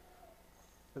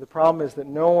 But the problem is that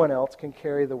no one else can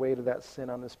carry the weight of that sin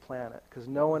on this planet, because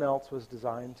no one else was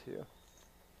designed to.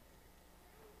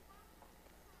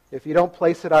 If you don't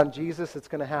place it on Jesus, it's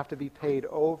going to have to be paid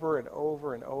over and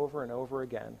over and over and over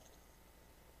again.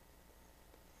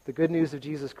 The good news of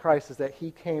Jesus Christ is that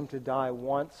He came to die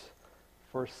once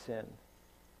for sin.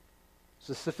 It's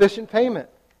a sufficient payment.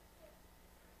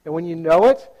 And when you know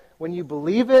it, when you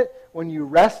believe it, when you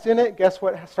rest in it, guess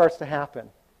what starts to happen?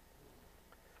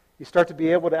 You start to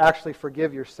be able to actually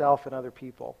forgive yourself and other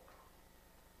people.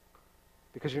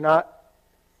 Because you're not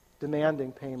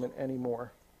demanding payment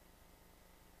anymore.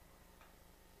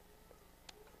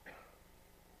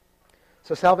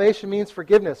 So salvation means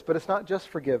forgiveness, but it's not just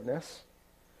forgiveness.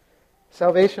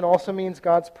 Salvation also means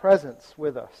God's presence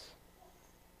with us.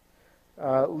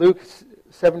 Luke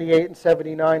 78 and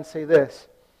 79 say this: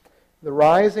 the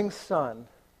rising sun,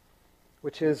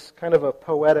 which is kind of a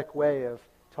poetic way of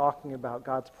talking about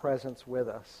God's presence with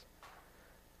us.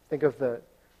 Think of the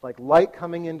light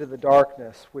coming into the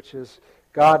darkness, which is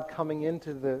God coming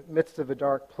into the midst of a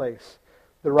dark place.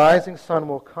 The rising sun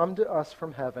will come to us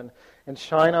from heaven and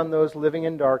shine on those living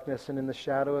in darkness and in the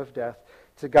shadow of death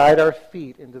to guide our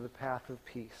feet into the path of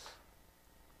peace.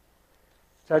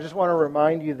 So I just want to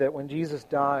remind you that when Jesus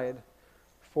died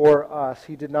for us,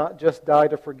 He did not just die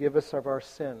to forgive us of our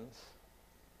sins.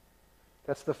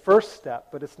 That's the first step,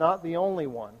 but it's not the only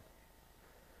one.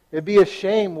 It'd be a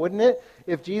shame, wouldn't it,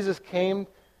 if Jesus came,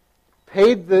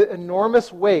 paid the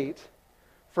enormous weight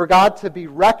for God to be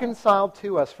reconciled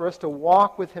to us, for us to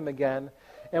walk with Him again,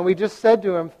 and we just said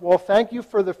to Him, well, thank you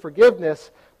for the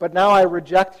forgiveness, but now I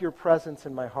reject your presence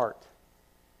in my heart.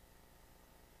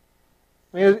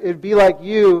 It'd be like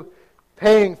you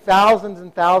paying thousands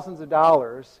and thousands of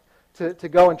dollars to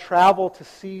go and travel to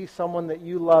see someone that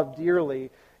you love dearly,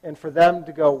 and for them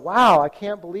to go, wow, I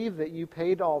can't believe that you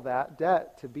paid all that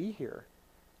debt to be here.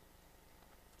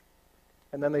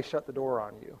 And then they shut the door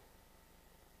on you.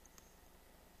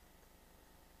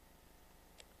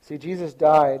 See, Jesus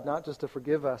died not just to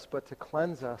forgive us, but to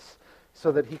cleanse us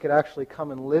so that he could actually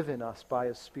come and live in us by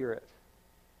his Spirit.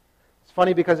 It's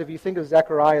funny because if you think of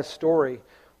Zechariah's story,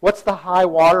 what's the high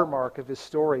watermark of his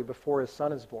story before his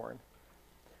son is born?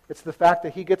 It's the fact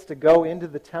that he gets to go into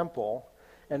the temple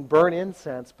and burn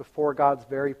incense before God's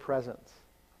very presence.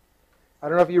 I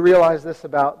don't know if you realize this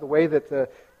about the way that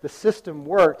the system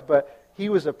worked, but he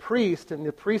was a priest, and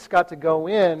the priest got to go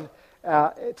in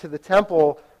to the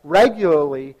temple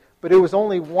regularly, but it was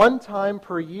only one time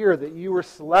per year that you were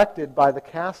selected by the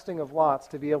casting of lots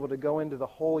to be able to go into the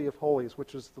Holy of Holies,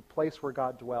 which was the place where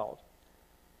God dwelled.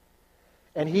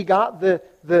 And he got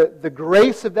the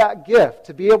grace of that gift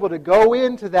to be able to go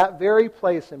into that very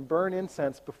place and burn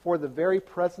incense before the very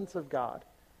presence of God.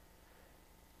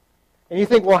 And you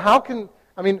think, well, how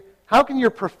can your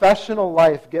professional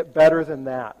life get better than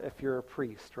that if you're a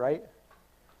priest, right?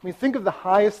 I mean, think of the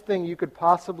highest thing you could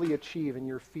possibly achieve in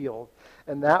your field,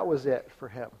 and that was it for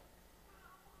him.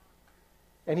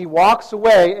 And he walks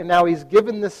away, and now he's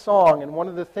given this song, and one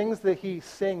of the things that he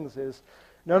sings is,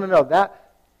 no,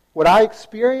 that what I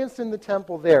experienced in the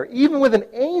temple there, even with an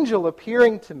angel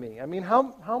appearing to me, I mean,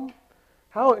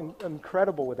 how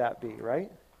incredible would that be,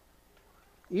 right?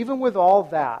 Even with all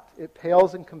that, it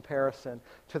pales in comparison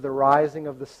to the rising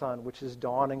of the sun, which is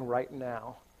dawning right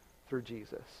now through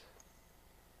Jesus.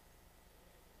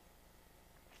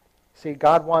 See,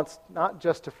 God wants not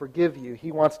just to forgive you,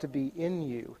 he wants to be in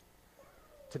you,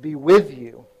 to be with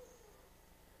you.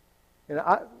 And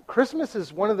Christmas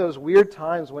is one of those weird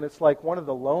times when it's like one of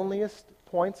the loneliest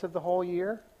points of the whole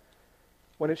year,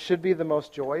 when it should be the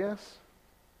most joyous.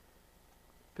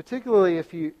 Particularly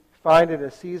if you find it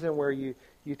a season where you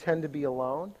tend to be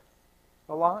alone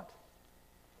a lot.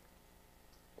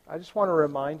 I just want to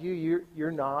remind you,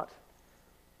 you're not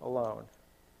alone.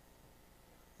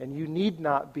 And you need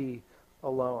not be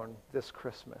alone this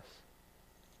Christmas.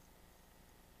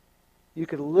 You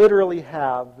could literally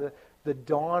have the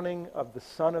dawning of the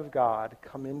Son of God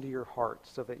come into your heart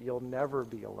so that you'll never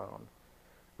be alone,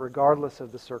 regardless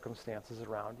of the circumstances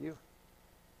around you.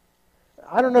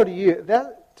 I don't know to you,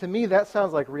 to me that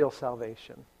sounds like real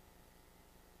salvation.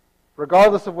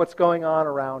 Regardless of what's going on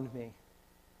around me.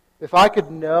 If I could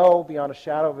know beyond a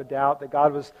shadow of a doubt that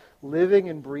God was living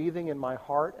and breathing in my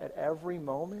heart at every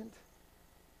moment,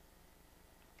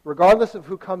 regardless of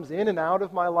who comes in and out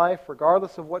of my life,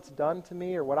 regardless of what's done to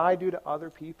me or what I do to other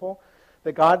people,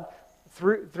 that God,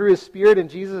 through his Spirit and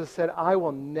Jesus, has said, I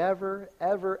will never,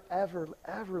 ever, ever,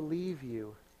 ever leave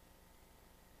you.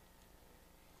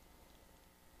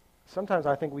 Sometimes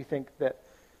I think we think that,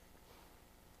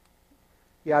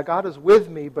 yeah, God is with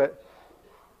me, but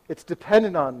it's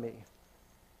dependent on me.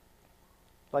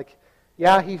 Like,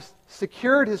 yeah, he's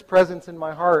secured his presence in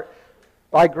my heart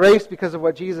by grace because of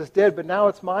what Jesus did, but now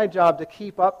it's my job to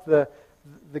keep up the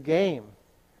game,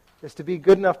 is to be a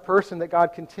good enough person that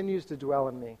God continues to dwell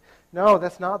in me. No,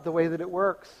 that's not the way that it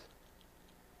works.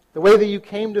 The way that you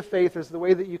came to faith is the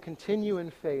way that you continue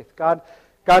in faith.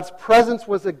 God's presence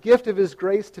was a gift of his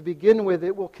grace to begin with.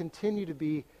 It will continue to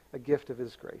be a gift of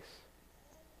his grace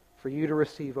for you to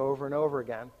receive over and over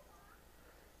again.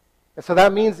 And so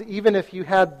that means even if you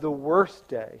had the worst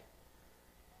day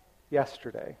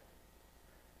yesterday,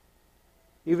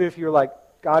 even if you're like,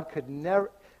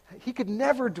 he could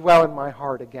never dwell in my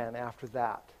heart again after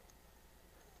that.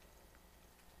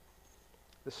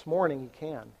 This morning he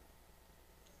can.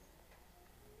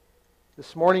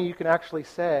 This morning you can actually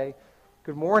say,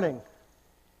 good morning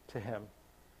to him.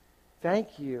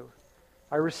 Thank you.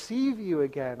 I receive you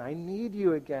again. I need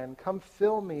you again. Come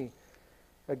fill me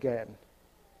again.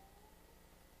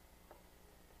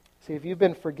 See, if you've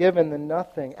been forgiven, then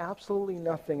nothing, absolutely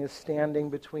nothing, is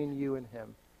standing between you and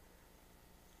him.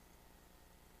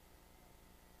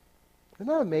 Isn't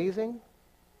that amazing?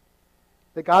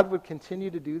 That God would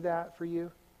continue to do that for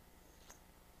you?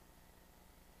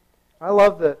 I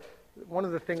love one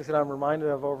of the things that I'm reminded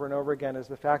of over and over again is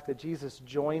the fact that Jesus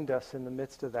joined us in the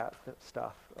midst of that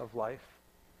stuff of life.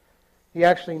 He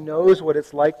actually knows what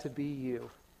it's like to be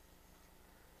you.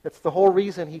 It's the whole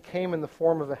reason he came in the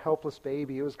form of a helpless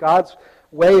baby. It was God's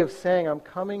way of saying, I'm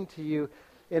coming to you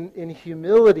in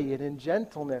humility and in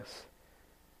gentleness.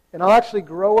 And I'll actually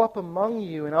grow up among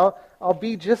you, and I'll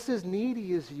be just as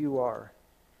needy as you are,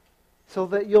 so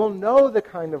that you'll know the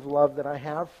kind of love that I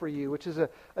have for you, which is a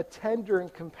tender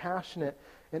and compassionate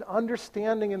an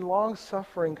understanding and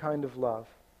long-suffering kind of love.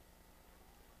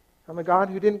 I'm a God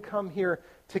who didn't come here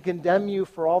to condemn you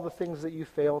for all the things that you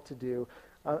fail to do.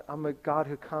 I'm a God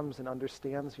who comes and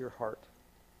understands your heart.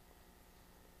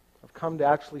 I've come to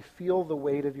actually feel the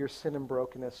weight of your sin and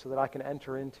brokenness so that I can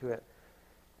enter into it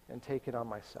and take it on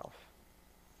myself.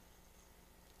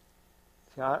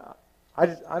 See, I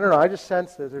don't know, I just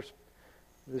sense that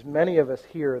there's many of us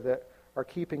here that are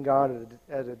keeping God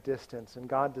at a distance, and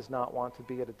God does not want to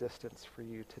be at a distance for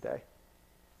you today.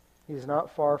 He's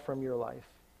not far from your life.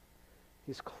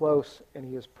 He's close and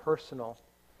He is personal.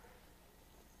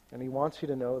 And He wants you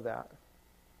to know that.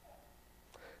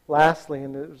 Lastly,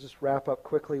 and we'll just wrap up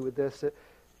quickly with this,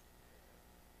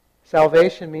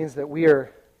 salvation means that we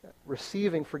are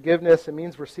receiving forgiveness. It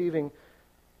means receiving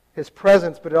His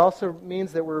presence, but it also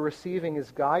means that we're receiving His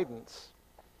guidance.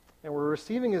 And we're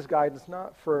receiving His guidance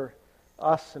not for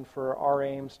us and for our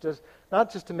aims,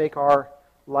 not just to make our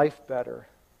life better,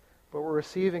 but we're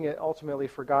receiving it ultimately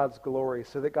for God's glory,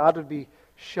 so that God would be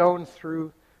shown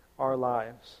through our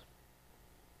lives.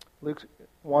 Luke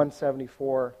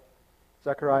 1:74,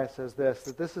 Zechariah says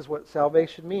that this is what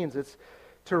salvation means. It's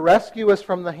to rescue us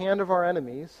from the hand of our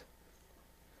enemies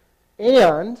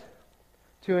and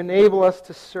to enable us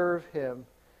to serve Him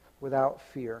without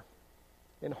fear,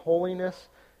 in holiness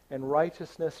and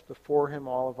righteousness before Him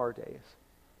all of our days.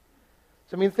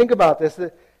 So, think about this.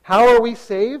 How are we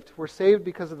saved? We're saved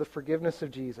because of the forgiveness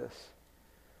of Jesus.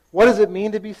 What does it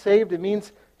mean to be saved? It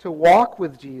means to walk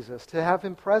with Jesus, to have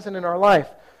Him present in our life.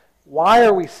 Why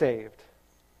are we saved?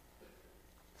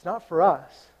 It's not for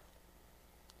us,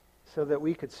 so that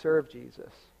we could serve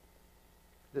Jesus,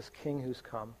 this King who's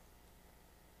come.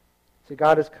 See,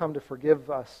 God has come to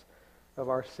forgive us of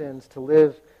our sins, to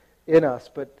live in us,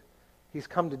 but He's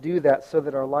come to do that so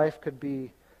that our life could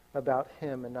be about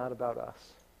Him and not about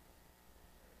us.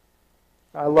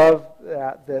 I love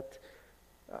that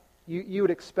you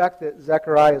would expect that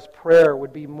Zechariah's prayer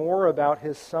would be more about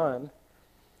his son,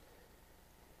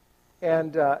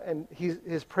 and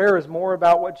his prayer is more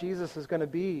about what Jesus is going to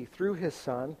be through His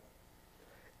Son.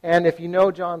 And if you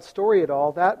know John's story at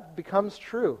all, that becomes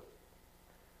true.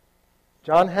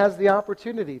 John has the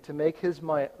opportunity to make his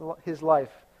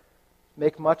life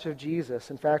make much of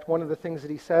Jesus. In fact, one of the things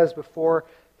that he says before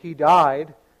he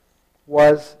died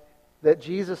was that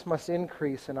Jesus must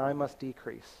increase and I must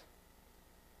decrease.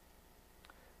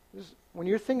 When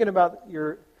you're thinking about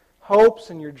your hopes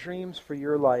and your dreams for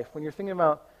your life, when you're thinking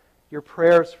about your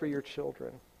prayers for your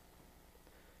children,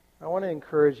 I want to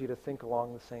encourage you to think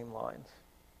along the same lines.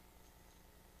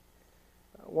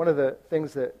 One of the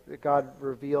things that God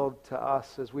revealed to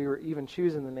us as we were even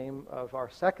choosing the name of our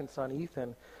second son,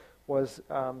 Ethan, was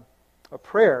a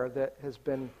prayer that has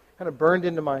been kind of burned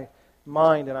into my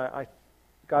mind, and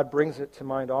God brings it to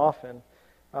mind often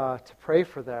to pray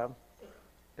for them,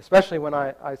 especially when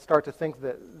I start to think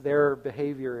that their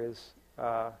behavior is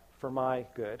for my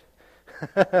good.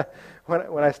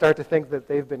 when I start to think that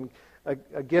they've been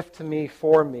a gift to me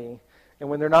for me, and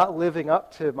when they're not living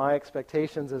up to my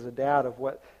expectations as a dad of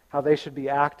how they should be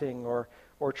acting or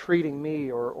treating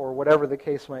me or whatever the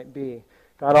case might be,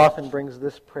 God often brings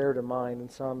this prayer to mind in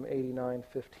Psalm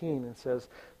 89:15 and says,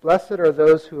 "Blessed are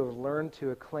those who have learned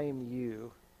to acclaim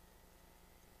you,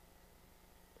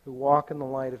 who walk in the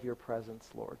light of your presence,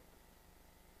 Lord."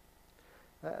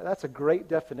 That's a great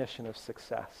definition of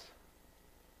success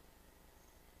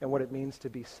and what it means to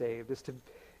be saved,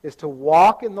 is to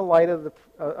walk in the light of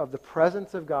the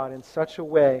presence of God in such a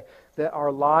way that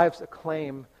our lives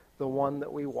acclaim the one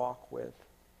that we walk with.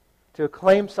 To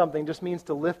acclaim something just means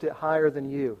to lift it higher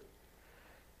than you.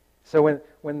 So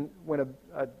when an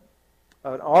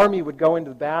army would go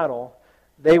into battle,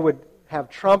 they would have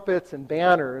trumpets and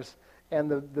banners, and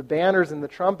the banners and the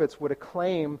trumpets would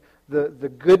acclaim the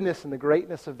goodness and the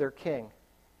greatness of their king.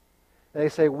 And they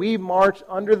say, we march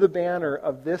under the banner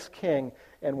of this king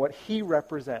and what he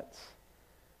represents.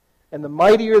 And the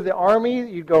mightier the army,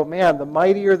 you'd go, man, the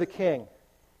mightier the king.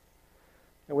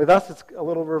 And with us, it's a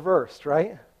little reversed,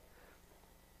 right?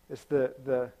 It's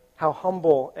the how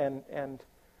humble and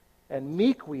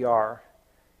meek we are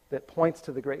that points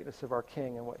to the greatness of our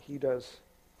King and what He does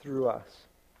through us.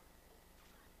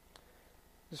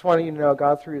 Just wanted you to know,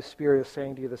 God through His Spirit is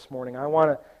saying to you this morning, I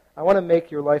want to make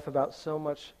your life about so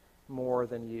much more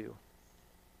than you.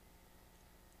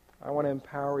 I want to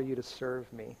empower you to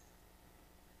serve me.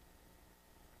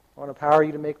 I want to empower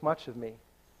you to make much of me.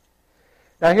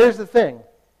 Now here's the thing,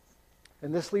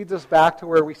 and this leads us back to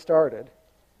where we started.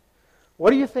 What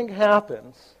do you think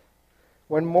happens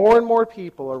when more and more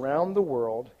people around the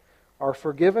world are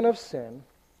forgiven of sin,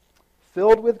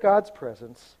 filled with God's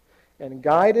presence, and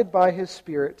guided by his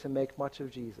Spirit to make much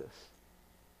of Jesus.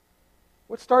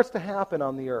 What starts to happen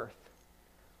on the earth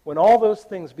when all those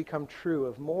things become true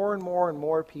of more and more and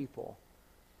more people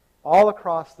all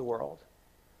across the world,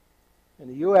 in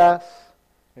the U.S.,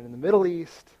 and in the Middle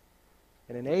East,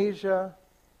 and in Asia,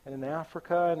 and in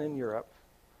Africa, and in Europe?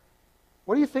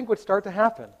 What do you think would start to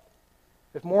happen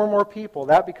if more and more people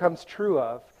that becomes true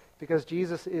of because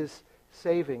Jesus is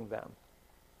saving them?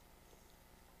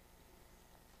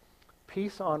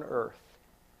 Peace on earth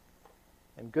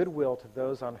and goodwill to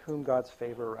those on whom God's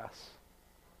favor rests.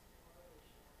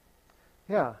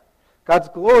 Yeah. God's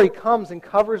glory comes and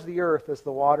covers the earth as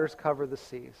the waters cover the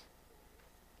seas.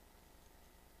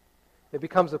 It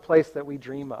becomes a place that we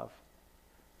dream of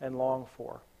and long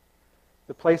for.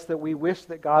 The place that we wish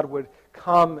that God would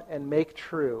come and make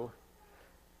true.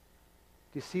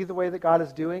 Do you see the way that God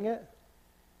is doing it?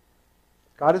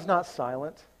 God is not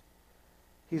silent.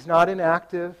 He's not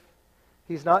inactive.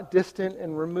 He's not distant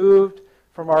and removed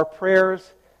from our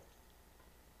prayers.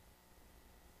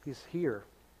 He's here.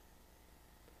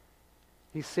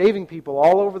 He's saving people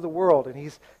all over the world, and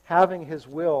he's having his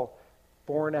will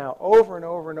borne out over and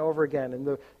over and over again.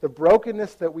 And the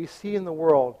brokenness that we see in the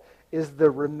world is the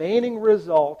remaining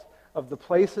result of the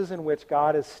places in which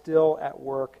God is still at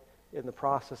work in the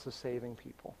process of saving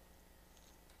people.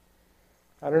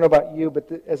 I don't know about you,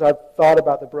 but as I've thought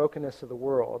about the brokenness of the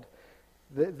world,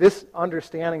 this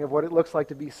understanding of what it looks like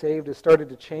to be saved has started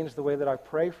to change the way that I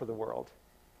pray for the world.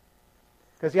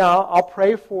 Because, I'll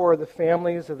pray for the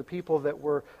families of the people that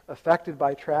were affected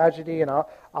by tragedy, and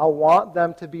I'll want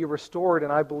them to be restored,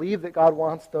 and I believe that God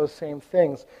wants those same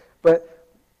things. But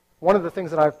one of the things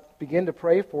that I begin to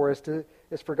pray for is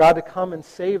for God to come and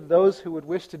save those who would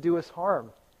wish to do us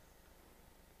harm.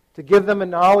 To give them a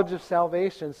knowledge of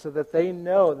salvation so that they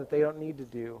know that they don't need to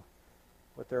do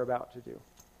what they're about to do.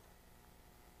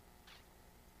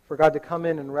 For God to come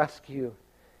in and rescue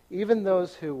even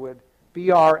those who would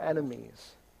be our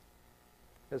enemies,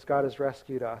 as God has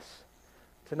rescued us.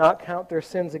 To not count their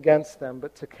sins against them,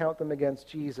 but to count them against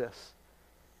Jesus.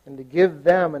 And to give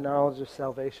them a knowledge of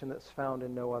salvation that's found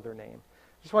in no other name.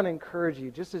 I just want to encourage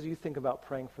you, just as you think about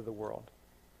praying for the world,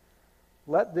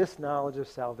 let this knowledge of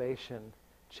salvation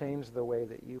change the way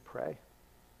that you pray.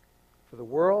 For the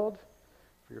world,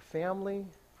 for your family,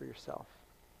 for yourself.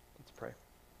 Let's pray.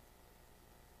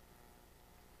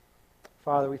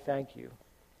 Father, we thank you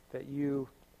that you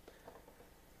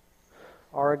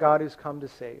are a God who's come to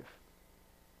save.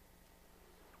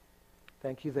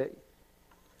 Thank you that,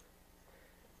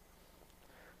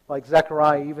 like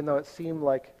Zechariah, even though it seemed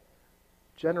like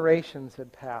generations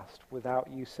had passed without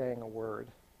you saying a word,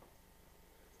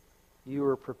 you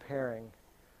were preparing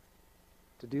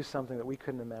to do something that we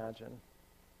couldn't imagine.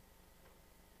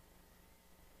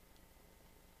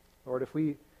 Lord, if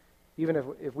we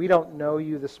don't know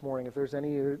you this morning, if there's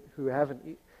any who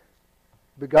haven't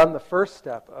begun the first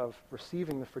step of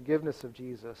receiving the forgiveness of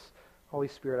Jesus, Holy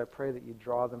Spirit, I pray that you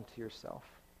draw them to yourself.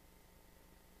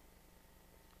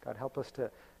 God, help us to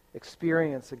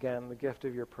experience again the gift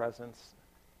of your presence.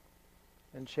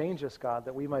 And change us, God,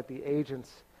 that we might be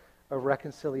agents of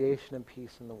reconciliation and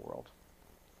peace in the world.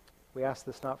 We ask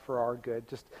this not for our good,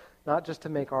 not just to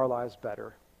make our lives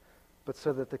better, but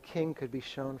so that the King could be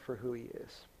shown for who he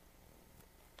is.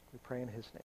 We pray in his name.